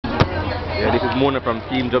Yeah, this is Mona from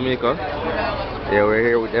Team Jamaica. Yeah, we're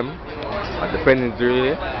here with them at the Penn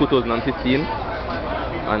 2015,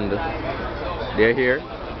 and they're here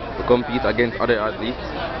to compete against other athletes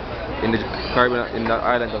in the Caribbean, in the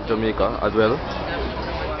island of Jamaica as well,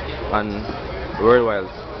 and worldwide.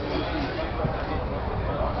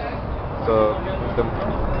 So,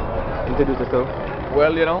 introduce yourself.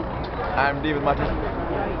 Well, I'm David Mattis,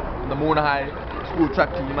 the Mona High School track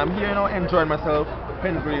team. I'm here enjoying myself,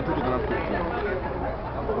 Penn grade 2015.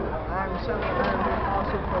 I'm Sean, I'm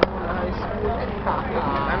also from Mona High School.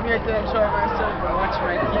 I'm here to enjoy myself and watch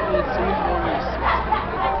my teammates win the race.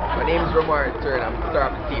 My name is Romar Turn, I'm the star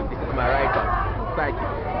of the team. This is my right hand. Thank you.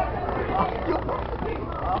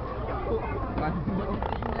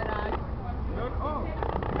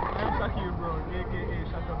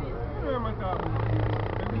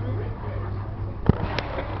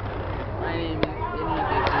 My name is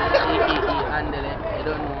aka Andele. I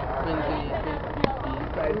don't know. 2015.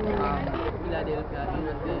 Philadelphia,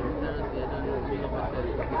 USA, Mr. Rossi, I don't know. Big up myself.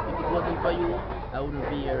 If it wasn't for you, I wouldn't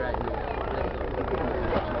be here right now.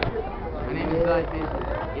 My name is Zayfis,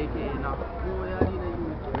 aka Knock.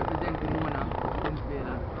 Representing Mona,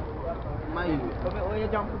 Venezuela. My youth. When you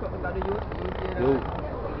jump up with the youth,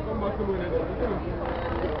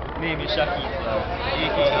 Name is Shaki,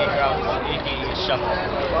 aka Grouse, aka Shaka.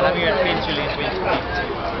 I'm here at Penn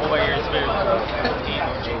 2015. Over here is very cool. Ain't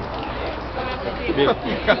no joke.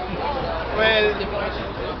 Well,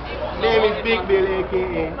 name is Big Bill,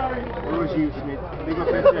 aka Rosie Smith. Big up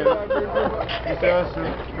yourself. Mr. Russell,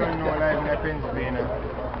 don't know live in Pennsylvania.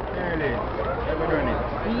 Really, never done it.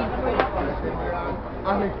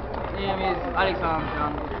 name is Alex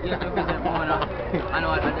Armstrong. Here to represent Mona. I know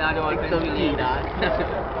what Pennsylvania.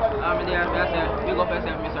 I'm there, I said, big up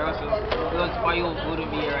yourself, Mr. Russell. Because for you,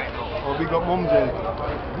 wouldn't be here right now. Oh, big up Mumsel.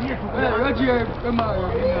 Roger Romaro,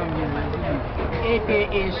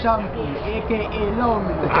 aka Shampoo, aka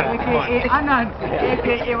Lomi, aka Anansi,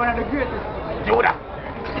 aka one of the greatest. Yoda!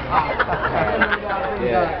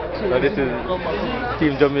 Yeah. So this is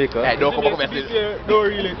Team Jamaica. Hey, don't come up with This this. year, no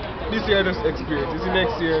really. This year just experience. This is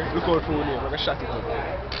next year, look out for me. I'm gonna shut it up.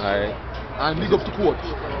 Alright. And big up to Quote.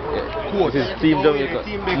 Quote. This is Team Jamaica.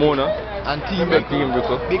 Team Big. Mona And Team and Team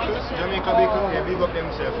Rico. Because Jamaica Bacon, they big up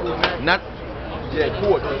themselves. Not,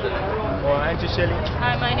 Quote. Or Auntie Shelly.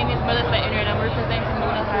 Hi, my name is Melissa Inred. I'm representing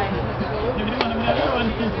Mona High.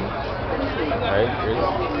 Alright, great.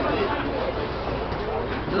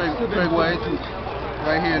 Greg White,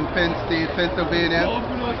 right here in Penn State, Pennsylvania,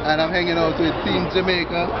 and I'm hanging out with Team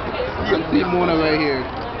Jamaica and Team Mona right here.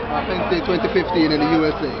 Penn State 2015 in the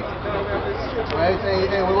USA. Right,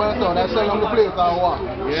 hey, we want to know, that's Shelly on the place or what?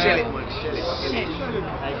 Shelly.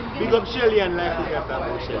 Big up Shelly and like to get that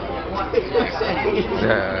Shelly.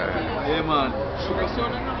 Yeah. Yeah, man.